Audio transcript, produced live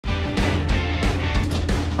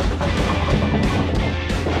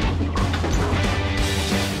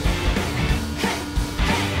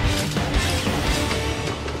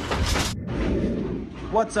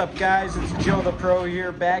What's up guys, it's Joe the Pro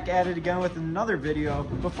here, back at it again with another video.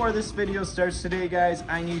 Before this video starts today guys,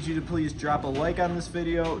 I need you to please drop a like on this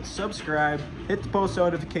video, subscribe, hit the post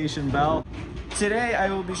notification bell. Today I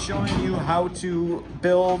will be showing you how to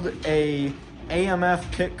build a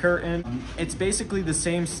AMF pit curtain. It's basically the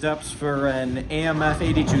same steps for an AMF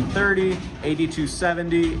 8230,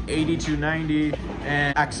 8270, 8290,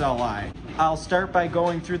 and XLI. I'll start by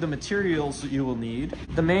going through the materials that you will need.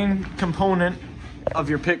 The main component of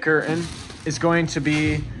your pit curtain is going to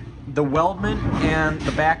be the weldment and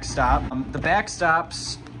the backstop. The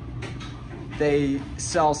backstops, they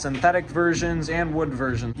sell synthetic versions and wood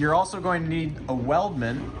versions. You're also going to need a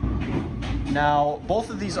weldment. Now,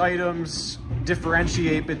 both of these items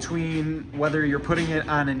differentiate between whether you're putting it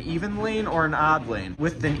on an even lane or an odd lane.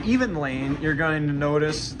 With an even lane, you're going to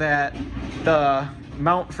notice that the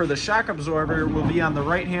mount for the shock absorber will be on the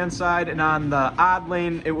right hand side, and on the odd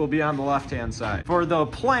lane it will be on the left hand side. For the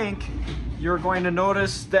plank, you're going to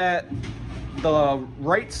notice that the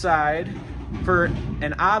right side, for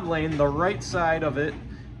an odd lane, the right side of it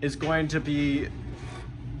is going to be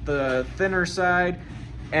the thinner side,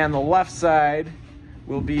 and the left side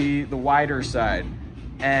will be the wider side.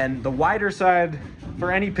 And the wider side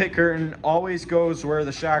for any pit curtain always goes where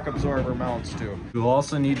the shock absorber mounts to. You'll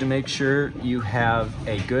also need to make sure you have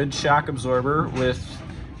a good shock absorber with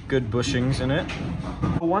good bushings in it.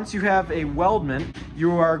 Once you have a weldment,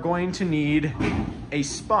 you are going to need a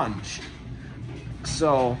sponge.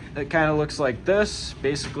 So it kind of looks like this.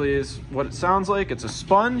 Basically is what it sounds like. It's a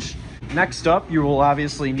sponge. Next up, you will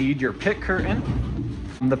obviously need your pit curtain.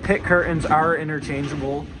 The pit curtains are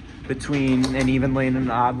interchangeable between an even lane and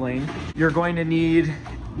an odd lane. You're going to need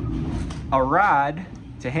a rod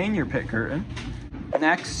to hang your pit curtain.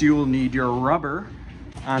 Next, you will need your rubber.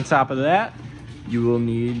 On top of that, you will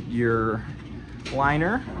need your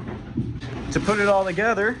liner. To put it all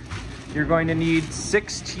together, you're going to need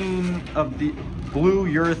 16 of the blue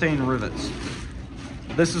urethane rivets.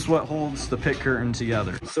 This is what holds the pit curtain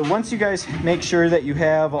together. So once you guys make sure that you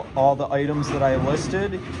have all the items that I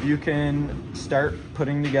listed, you can start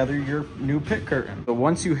putting together your new pit curtain. So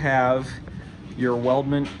once you have your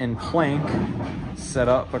weldment and plank set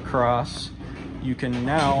up across, you can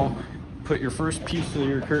now put your first piece of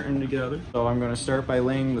your curtain together. So I'm going to start by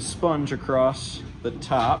laying the sponge across the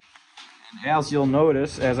top. And as you'll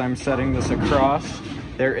notice, as I'm setting this across,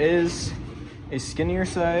 there is a skinnier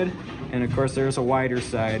side, and of course there's a wider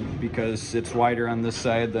side because it's wider on this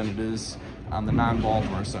side than it is on the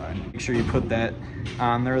non-Baltimore side. Make sure you put that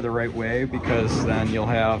on there the right way, because then you'll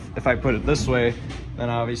have, if I put it this way, then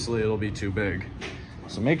obviously it'll be too big.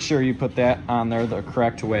 So make sure you put that on there the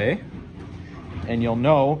correct way, and you'll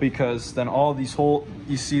know, because then all these holes,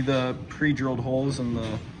 you see the pre-drilled holes in the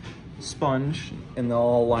sponge, and they'll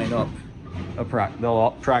all line up. They'll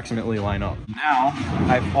approximately line up. Now,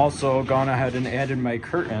 I've also gone ahead and added my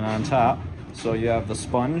curtain on top. So you have the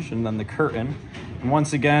sponge and then the curtain. And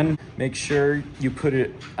once again, make sure you put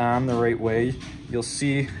it on the right way. You'll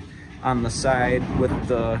see on the side with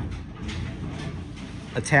the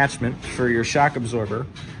attachment for your shock absorber,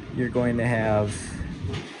 you're going to have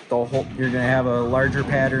a larger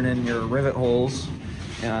pattern in your rivet holes,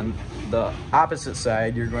 and the opposite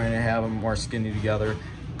side, you're going to have them more skinny together.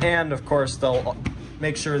 And of course, they'll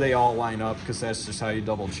make sure they all line up, because that's just how you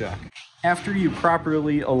double check. After you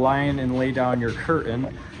properly align and lay down your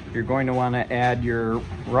curtain, you're going to want to add your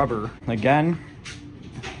rubber. Again,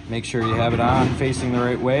 make sure you have it on facing the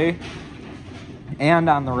right way and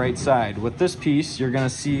on the right side. With this piece, you're going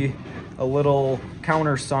to see a little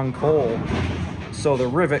countersunk hole so the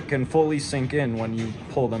rivet can fully sink in when you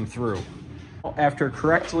pull them through. After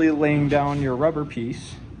correctly laying down your rubber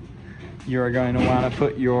piece, you're going to want to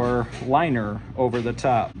put your liner over the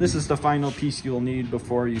top. This is the final piece you'll need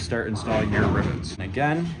before you start installing your rivets. And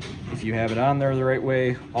again, if you have it on there the right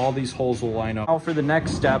way, all these holes will line up. Now for the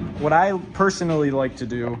next step, what I personally like to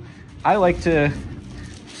do, I like to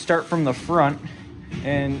start from the front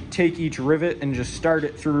and take each rivet and just start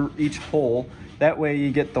it through each hole. That way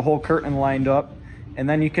you get the whole curtain lined up, and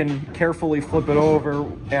then you can carefully flip it over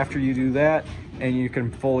after you do that, and you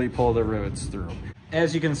can fully pull the rivets through.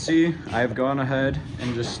 As you can see, I've gone ahead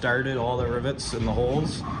and just started all the rivets in the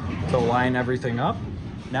holes to line everything up.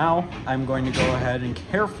 Now I'm going to go ahead and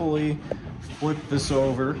carefully flip this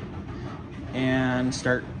over and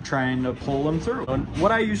start trying to pull them through. And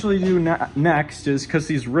what I usually do next is, because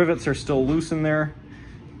these rivets are still loose in there,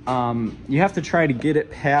 you have to try to get it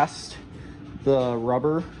past the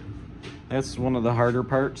rubber. That's one of the harder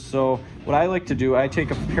parts. So what I like to do, I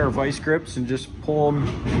take a pair of vice grips and just pull them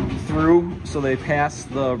through so they pass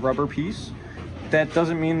the rubber piece. that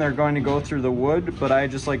doesn't mean they're going to go through the wood, but I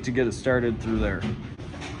just like to get it started through there.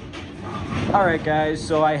 All right guys,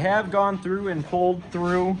 so I have gone through and pulled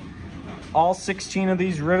through all 16 of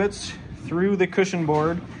these rivets through the cushion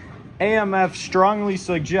board. AMF strongly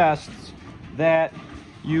suggests that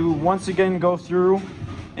you once again go through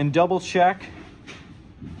and double check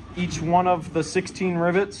each one of the 16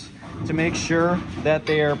 rivets to make sure that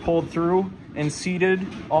they are pulled through and seated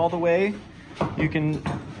all the way. You can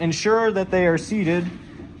ensure that they are seated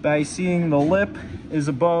by seeing the lip is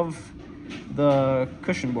above the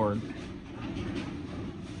cushion board.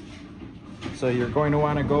 So you're going to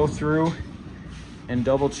want to go through and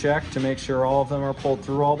double check to make sure all of them are pulled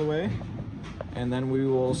through all the way, and then we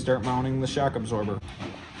will start mounting the shock absorber.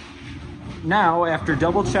 Now, after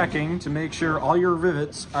double checking to make sure all your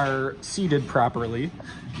rivets are seated properly,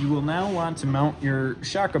 you will now want to mount your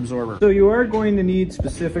shock absorber. So you are going to need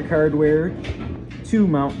specific hardware to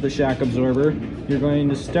mount the shock absorber. You're going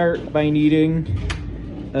to start by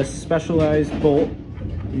needing a specialized bolt.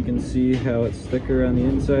 You can see how it's thicker on the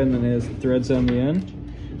inside and then it has threads on the end.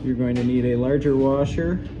 You're going to need a larger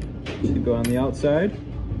washer to go on the outside.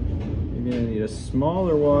 You're going to need a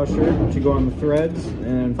smaller washer to go on the threads,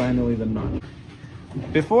 and finally the nut.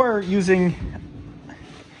 Before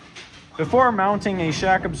mounting a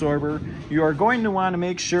shock absorber, you are going to want to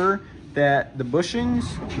make sure that the bushings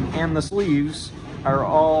and the sleeves are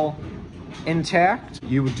all intact.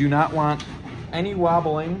 You do not want any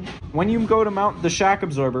wobbling. When you go to mount the shock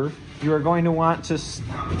absorber, you are going to want to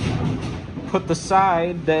put the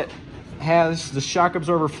side that has the shock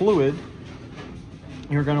absorber fluid.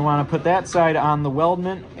 You're going to want to put that side on the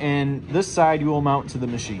weldment, and this side you will mount to the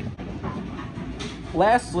machine.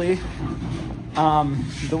 Lastly,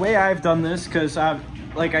 the way I've done this, because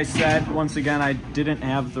like I said, once again, I didn't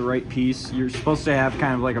have the right piece. You're supposed to have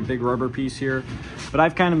kind of like a big rubber piece here, but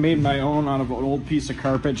I've kind of made my own out of an old piece of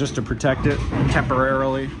carpet just to protect it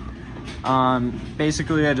temporarily.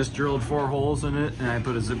 Basically, I just drilled 4 holes in it and I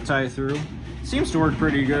put a zip tie through. It seems to work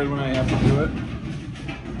pretty good when I have to do it.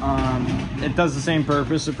 It does the same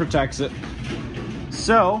purpose, it protects it.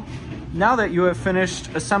 So, now that you have finished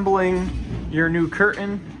assembling your new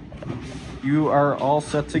curtain, you are all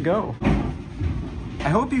set to go. I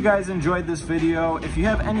hope you guys enjoyed this video. If you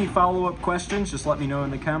have any follow-up questions, just let me know in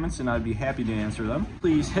the comments and I'd be happy to answer them.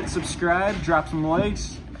 Please hit subscribe, drop some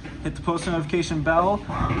likes, hit the post notification bell.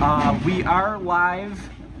 We are live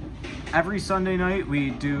every Sunday night. We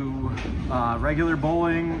do regular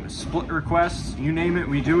bowling, split requests, you name it,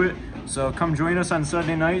 we do it. So come join us on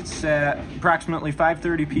Sunday nights at approximately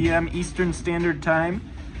 5:30 p.m. Eastern Standard Time.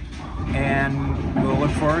 And we'll look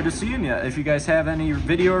forward to seeing you. If you guys have any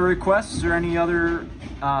video requests or any other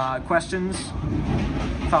questions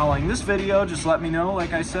following this video, just let me know,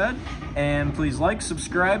 like I said. And please like,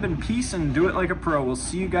 subscribe, and peace, and do it like a pro. We'll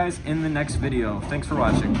see you guys in the next video. Thanks for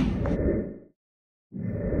watching.